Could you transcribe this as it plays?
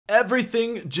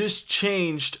Everything just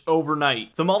changed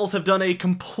overnight. The models have done a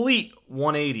complete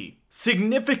 180,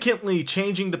 significantly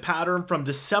changing the pattern from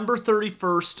December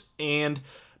 31st and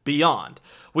beyond.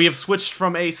 We have switched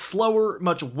from a slower,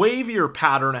 much wavier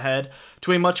pattern ahead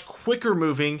to a much quicker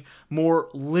moving, more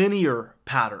linear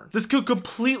pattern. This could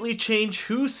completely change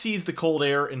who sees the cold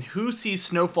air and who sees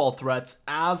snowfall threats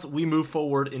as we move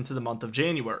forward into the month of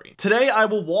January. Today, I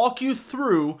will walk you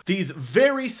through these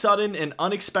very sudden and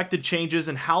unexpected changes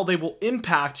and how they will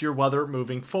impact your weather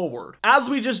moving forward. As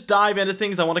we just dive into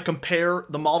things, I want to compare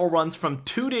the model runs from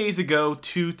 2 days ago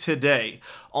to today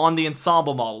on the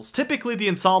ensemble models. Typically, the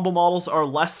ensemble models are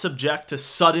less subject to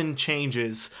sudden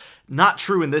changes. Not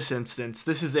true in this instance.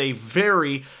 This is a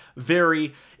very,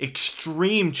 very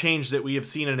extreme change that we have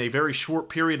seen in a very short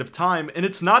period of time, and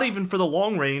it's not even for the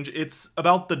long range, it's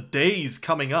about the days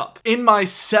coming up. In my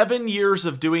 7 years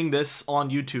of doing this on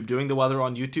YouTube, doing the weather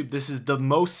on YouTube, this is the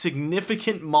most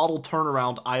significant model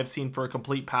turnaround I have seen for a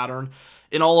complete pattern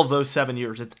in all of those 7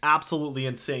 years. It's absolutely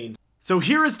insane. So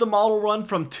here is the model run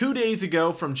from 2 days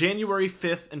ago, from January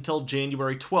 5th until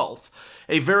January 12th.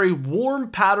 A very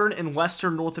warm pattern in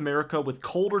western North America with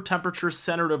colder temperatures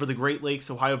centered over the Great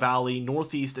Lakes, Ohio Valley,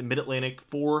 Northeast, and Mid-Atlantic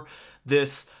for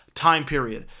this time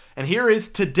period. And here is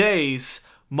today's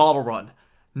model run.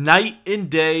 Night and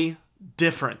day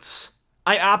difference.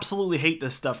 I absolutely hate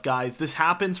this stuff, guys. This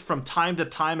happens from time to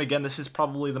time. Again, this is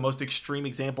probably the most extreme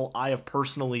example I have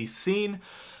personally seen,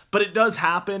 but it does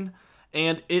happen.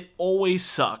 And it always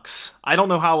sucks. I don't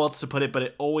know how else to put it, but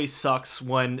it always sucks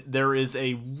when there is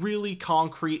a really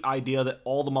concrete idea that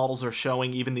all the models are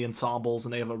showing, even the ensembles,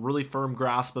 and they have a really firm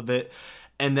grasp of it,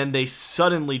 and then they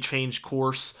suddenly change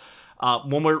course.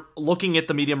 When we're looking at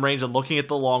the medium range and looking at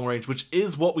the long range, which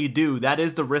is what we do, that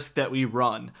is the risk that we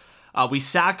run. We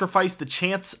sacrifice the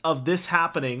chance of this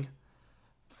happening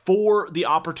for the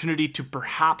opportunity to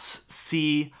perhaps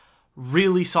see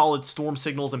really solid storm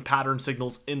signals and pattern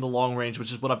signals in the long range, which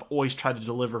is what I've always tried to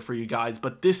deliver for you guys.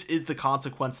 But this is the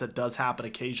consequence that does happen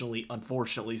occasionally,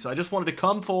 unfortunately. So I just wanted to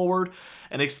come forward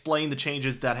and explain the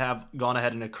changes that have gone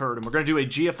ahead and occurred. And we're going to do a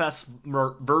GFS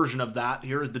version of that.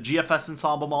 Here is the GFS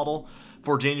ensemble model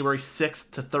for January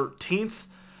 6th to 13th.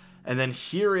 And then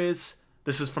here is,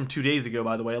 this is from 2 days ago,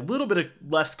 by the way, a little bit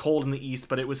less cold in the east,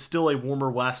 but it was still a warmer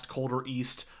west, colder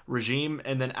east regime.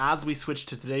 And then as we switch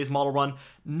to today's model run,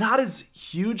 not as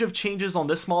huge of changes on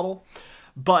this model,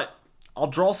 but I'll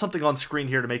draw something on screen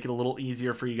here to make it a little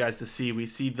easier for you guys to see. We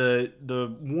see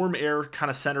the warm air kind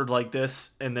of centered like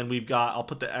this, and then we've got, I'll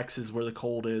put the X's where the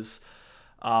cold is.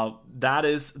 That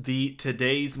is the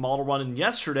today's model run. And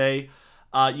yesterday,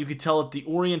 you could tell that the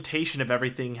orientation of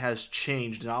everything has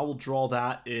changed, and I will draw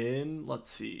that in, let's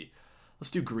see,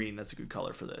 let's do green. That's a good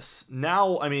color for this.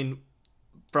 Now, I mean,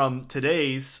 from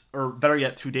today's, or better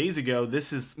yet, 2 days ago,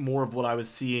 this is more of what I was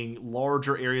seeing: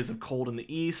 larger areas of cold in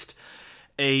the east,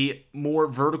 a more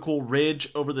vertical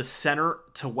ridge over the center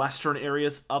to western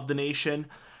areas of the nation,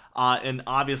 and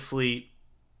obviously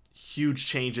huge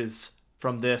changes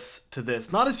from this to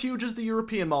this. Not as huge as the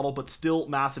European model, but still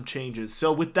massive changes.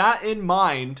 So with that in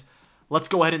mind, let's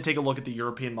go ahead and take a look at the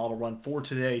European model run for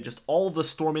today. Just all of the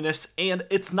storminess, and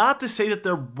it's not to say that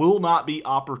there will not be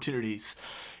opportunities.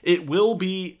 It will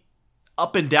be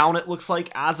up and down, it looks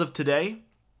like, as of today.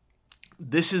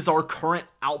 This is our current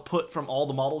output from all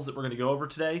the models that we're going to go over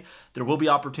today. There will be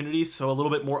opportunities, so a little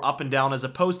bit more up and down, as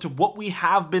opposed to what we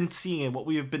have been seeing and what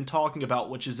we have been talking about,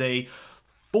 which is a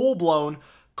full-blown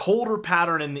colder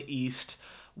pattern in the east,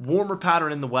 warmer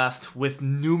pattern in the west, with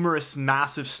numerous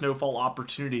massive snowfall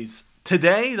opportunities.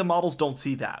 Today, the models don't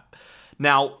see that.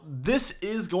 Now, this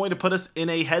is going to put us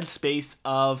in a headspace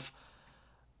of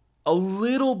a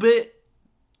little bit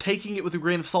taking it with a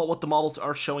grain of salt what the models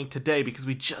are showing today, because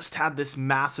we just had this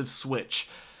massive switch.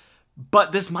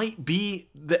 But this might be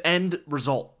the end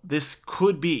result. This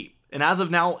could be. And as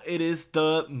of now, it is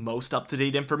the most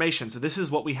up-to-date information. So this is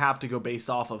what we have to go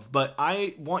based off of. But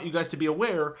I want you guys to be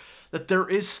aware that there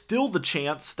is still the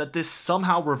chance that this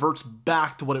somehow reverts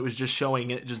back to what it was just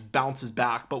showing, and it just bounces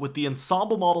back. But with the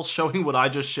ensemble models showing what I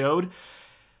just showed,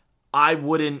 I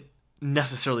wouldn't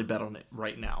necessarily bet on it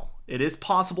right now. It is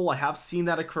possible. I have seen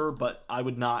that occur, but I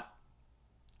would not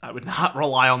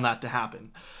rely on that to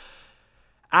happen.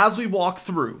 As we walk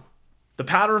through, the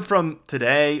pattern from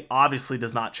today obviously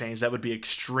does not change. That would be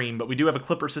extreme, but we do have a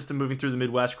clipper system moving through the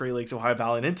Midwest, Great Lakes, Ohio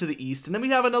Valley, and into the east. And then we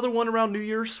have another one around New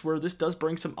Year's where this does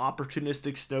bring some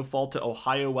opportunistic snowfall to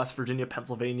Ohio, West Virginia,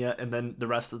 Pennsylvania, and then the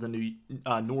rest of the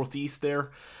Northeast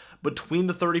there between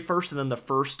the 31st and then the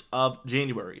 1st of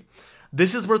January.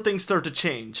 This is where things start to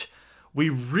change. We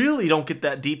really don't get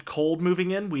that deep cold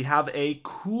moving in. We have a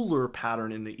cooler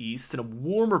pattern in the east and a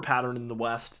warmer pattern in the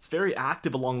west. It's very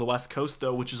active along the west coast,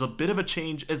 though, which is a bit of a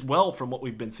change as well from what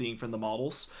we've been seeing from the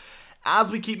models.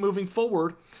 As we keep moving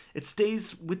forward, it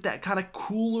stays with that kind of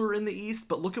cooler in the east,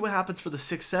 but look at what happens for the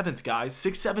 6th, 7th, guys.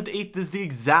 6th, 7th, 8th is the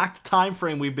exact time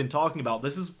frame we've been talking about.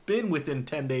 This has been within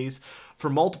 10 days for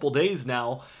multiple days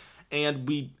now, and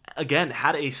we, again,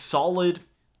 had a solid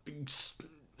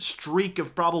streak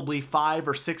of probably 5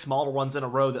 or 6 model runs in a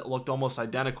row that looked almost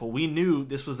identical. We knew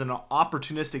this was an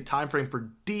opportunistic time frame for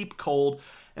deep cold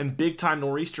and big time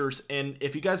nor'easters, and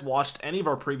if you guys watched any of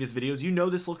our previous videos, you know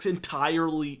this looks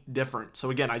entirely different. So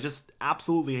again, I just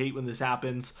absolutely hate when this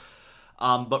happens,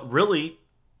 but really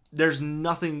there's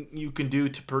nothing you can do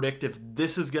to predict if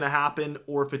this is going to happen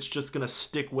or if it's just going to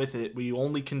stick with it. We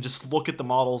only can just look at the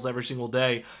models every single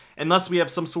day unless we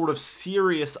have some sort of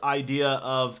serious idea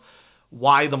of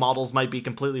why the models might be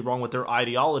completely wrong with their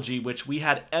ideology, which we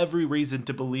had every reason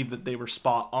to believe that they were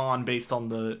spot on based on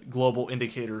the global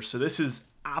indicators. So this is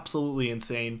absolutely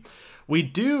insane. We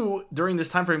do, during this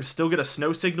time frame, still get a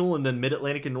snow signal in the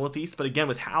mid-Atlantic and Northeast, but again,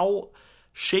 with how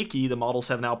shaky the models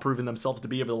have now proven themselves to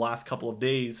be over the last couple of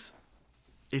days,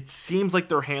 it seems like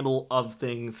their handle of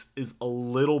things is a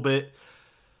little bit,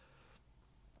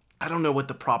 I don't know what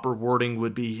the proper wording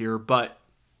would be here, but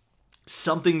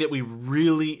something that we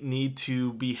really need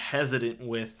to be hesitant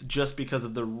with just because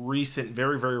of the recent,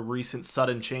 very, very recent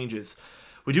sudden changes.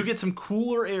 We do get some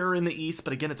cooler air in the east,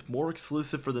 but again, it's more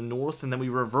exclusive for the north, and then we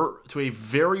revert to a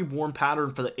very warm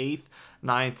pattern for the 8th,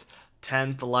 9th,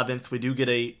 10th, 11th. We do get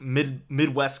a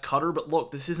Midwest cutter, but look,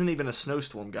 this isn't even a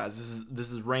snowstorm, guys.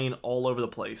 This is rain all over the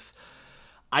place.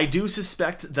 I do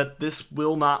suspect that this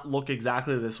will not look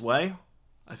exactly this way.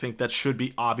 I think that should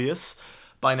be obvious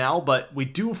by now, but we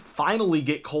do finally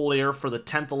get cold air for the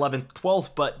 10th, 11th,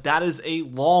 12th, but that is a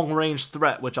long-range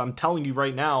threat, which I'm telling you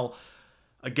right now,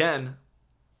 again,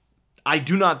 I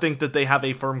do not think that they have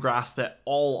a firm grasp at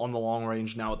all on the long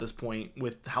range now at this point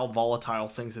with how volatile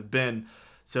things have been.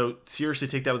 So seriously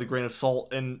take that with a grain of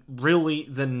salt, and really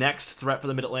the next threat for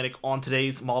the Mid-Atlantic on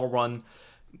today's model run,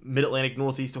 Mid-Atlantic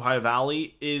Northeast Ohio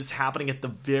Valley, is happening at the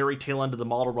very tail end of the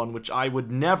model run, which I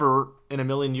would never in a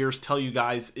million years tell you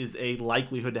guys is a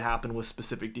likelihood to happen with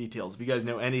specific details. If you guys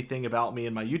know anything about me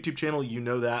and my YouTube channel, you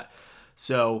know that.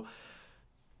 So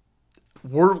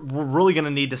we're really going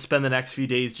to need to spend the next few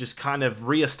days just kind of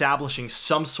reestablishing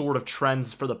some sort of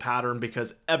trends for the pattern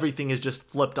because everything is just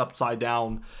flipped upside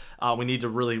down. We need to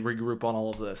really regroup on all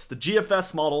of this. The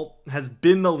GFS model has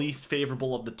been the least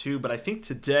favorable of the two, but I think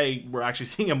today we're actually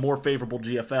seeing a more favorable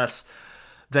GFS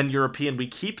than European. We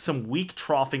keep some weak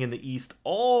troughing in the east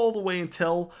all the way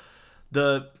until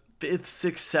the 5th,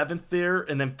 6th, 7th there,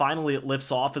 and then finally it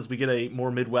lifts off as we get a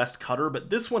more Midwest cutter, but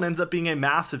this one ends up being a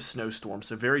massive snowstorm,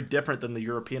 so very different than the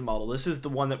European model. This is the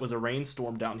one that was a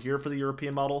rainstorm down here for the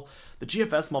European model. The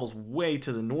GFS model's way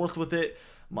to the north with it,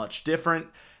 much different,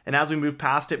 and as we move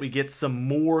past it, we get some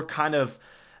more kind of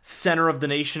center of the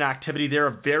nation activity there,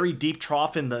 a very deep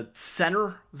trough in the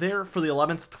center there for the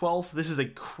 11th, 12th. This is a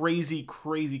crazy,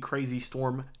 crazy, crazy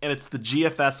storm, and it's the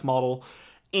GFS model,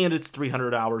 and it's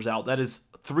 300 hours out. That is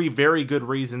 3 very good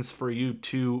reasons for you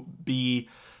to be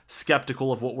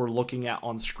skeptical of what we're looking at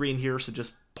on screen here. So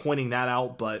just pointing that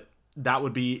out, but that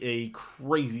would be a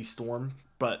crazy storm,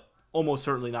 but almost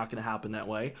certainly not going to happen that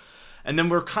way. And then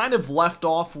we're kind of left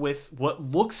off with what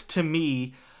looks to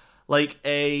me like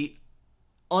a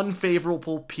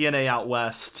unfavorable PNA out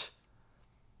west,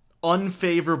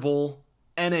 unfavorable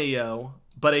NAO,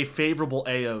 but a favorable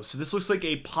AO. So this looks like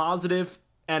a positive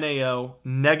NAO,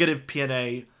 negative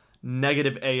PNA,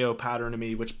 negative AO pattern to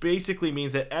me, which basically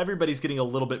means that everybody's getting a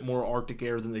little bit more Arctic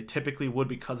air than they typically would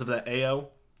because of that AO.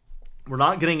 We're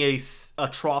not getting a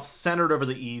trough centered over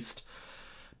the east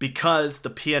because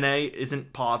the PNA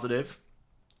isn't positive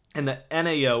and the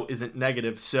NAO isn't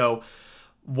negative. So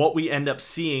what we end up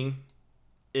seeing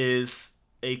is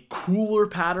a cooler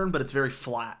pattern, but it's very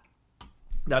flat.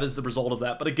 That is the result of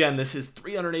that. But again, this is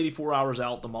 384 hours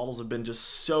out. The models have been just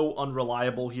so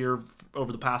unreliable here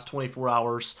over the past 24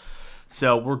 hours.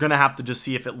 So we're going to have to just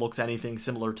see if it looks anything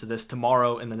similar to this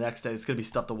tomorrow and the next day. It's going to be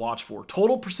stuff to watch for.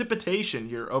 Total precipitation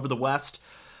here over the west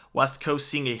coast,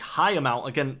 seeing a high amount.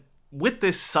 Again, with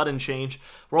this sudden change,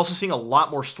 we're also seeing a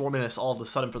lot more storminess all of a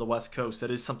sudden for the west coast.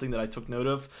 That is something that I took note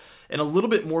of. And a little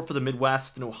bit more for the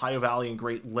Midwest and Ohio Valley and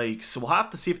Great Lakes. So we'll have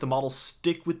to see if the models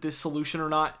stick with this solution or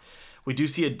not. We do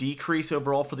see a decrease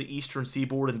overall for the eastern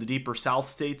seaboard and the deeper south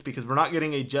states because we're not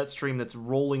getting a jet stream that's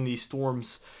rolling these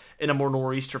storms in a more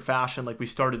nor'easter fashion like we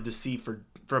started to see for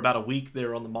about a week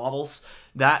there on the models.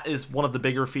 That is one of the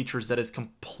bigger features that has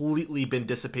completely been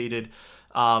dissipated,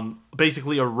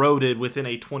 basically eroded within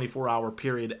a 24-hour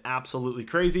period. Absolutely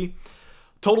crazy.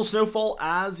 Total snowfall,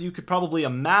 as you could probably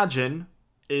imagine,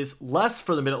 is less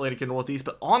for the Mid-Atlantic and Northeast,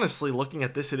 but honestly, looking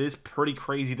at this, it is pretty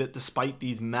crazy that despite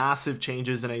these massive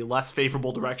changes in a less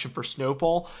favorable direction for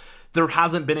snowfall, there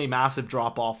hasn't been a massive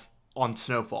drop-off on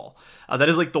snowfall. That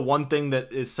is like the one thing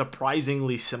that is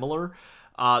surprisingly similar.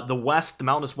 The west, the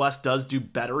mountainous west, does do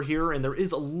better here, and there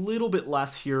is a little bit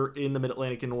less here in the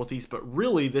Mid-Atlantic and Northeast, but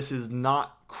really this is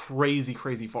not crazy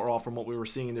far off from what we were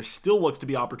seeing, and there still looks to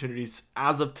be opportunities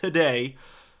as of today.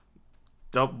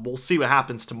 We'll see what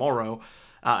happens tomorrow.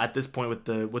 At this point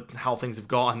with how things have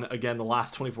gone, again, the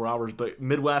last 24 hours. But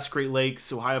Midwest, Great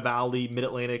Lakes, Ohio Valley,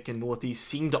 Mid-Atlantic, and Northeast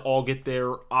seem to all get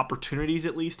their opportunities,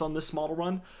 at least on this model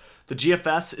run. The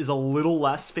GFS is a little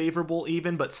less favorable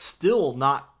even, but still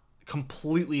not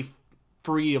completely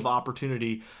free of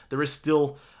opportunity. There is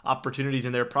still opportunities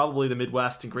in there. Probably the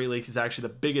Midwest and Great Lakes is actually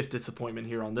the biggest disappointment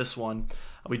here on this one.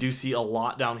 We do see a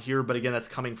lot down here, but again, that's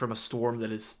coming from a storm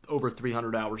that is over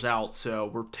 300 hours out, so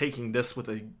we're taking this with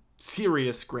a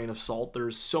serious grain of salt.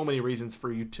 There's so many reasons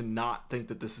for you to not think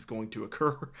that this is going to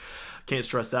occur. Can't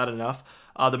stress that enough.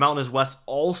 The mountainous west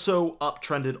also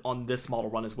uptrended on this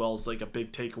model run as well, as like a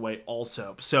big takeaway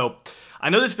also. So I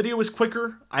know this video was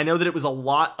quicker. I know that it was a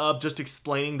lot of just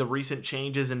explaining the recent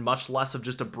changes and much less of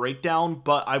just a breakdown,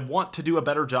 but I want to do a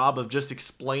better job of just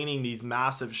explaining these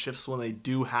massive shifts when they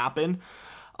do happen.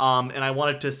 And I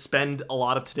wanted to spend a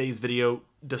lot of today's video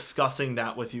discussing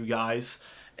that with you guys.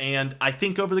 And I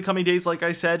think over the coming days, like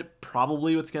I said,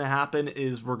 probably what's going to happen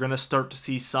is we're going to start to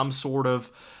see some sort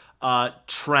of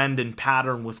trend and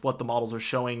pattern with what the models are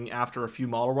showing after a few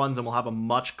model runs, and we'll have a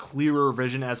much clearer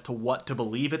vision as to what to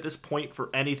believe at this point for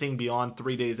anything beyond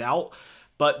 3 days out.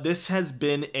 But this has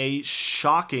been a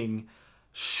shocking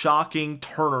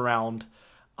turnaround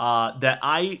that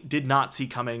I did not see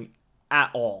coming at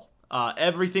all.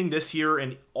 Everything this year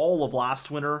and all of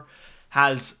last winter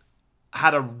has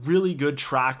had a really good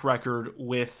track record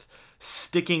with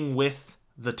sticking with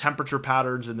the temperature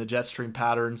patterns and the jet stream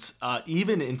patterns,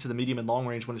 even into the medium and long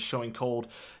range when it's showing cold.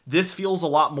 This feels a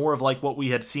lot more of like what we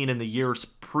had seen in the years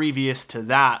previous to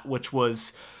that, which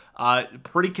was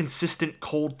pretty consistent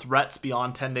cold threats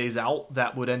beyond 10 days out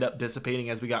that would end up dissipating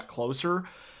as we got closer.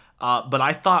 But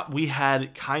I thought we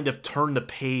had kind of turned the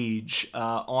page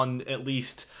on at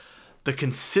least the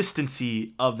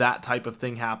consistency of that type of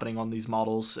thing happening on these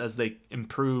models as they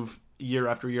improve year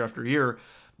after year after year.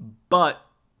 But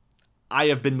I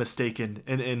have been mistaken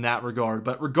in that regard.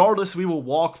 But regardless, we will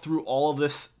walk through all of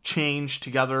this change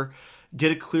together,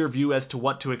 get a clear view as to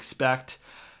what to expect,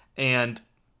 and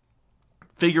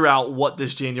figure out what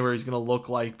this January is going to look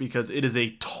like, because it is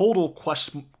a total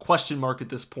question mark at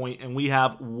this point, and we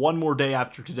have one more day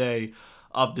after today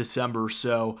of December.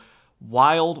 So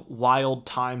wild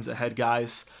times ahead,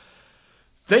 guys.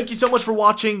 Thank you so much for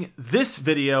watching this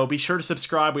video. Be sure to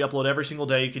subscribe. We upload every single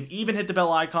day. You can even hit the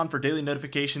bell icon for daily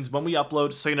notifications when we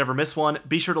upload so you never miss one.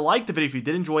 Be sure to like the video if you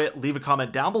did enjoy it. Leave a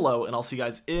comment down below, and I'll see you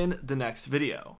guys in the next video.